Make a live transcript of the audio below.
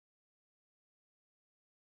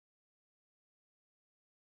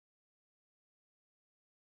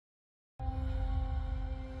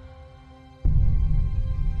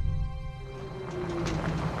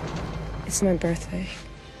It's my birthday.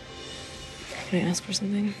 Can I ask for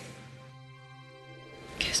something?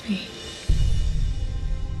 Kiss me.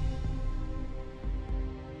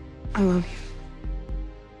 I love you.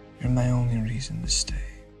 You're my only reason to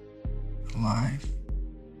stay alive,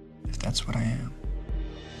 if that's what I am.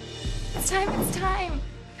 It's time, it's time.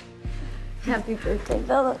 Happy birthday,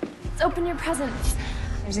 Bella. Let's open your presents.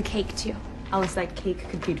 There's a cake, too. Alice, that cake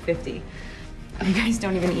could feed 50. You guys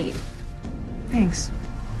don't even eat. Thanks.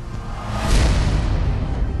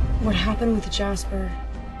 What happened with Jasper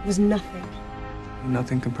was nothing.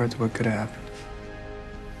 Nothing compared to what could have happened.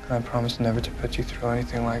 And I promise never to put you through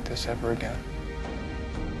anything like this ever again.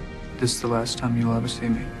 This is the last time you'll ever see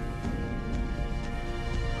me.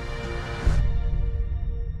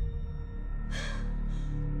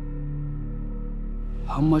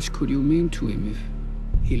 How much could you mean to him if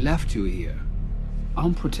he left you here,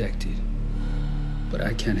 unprotected? But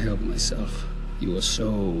I can't help myself. You are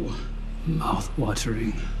so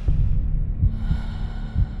mouth-watering.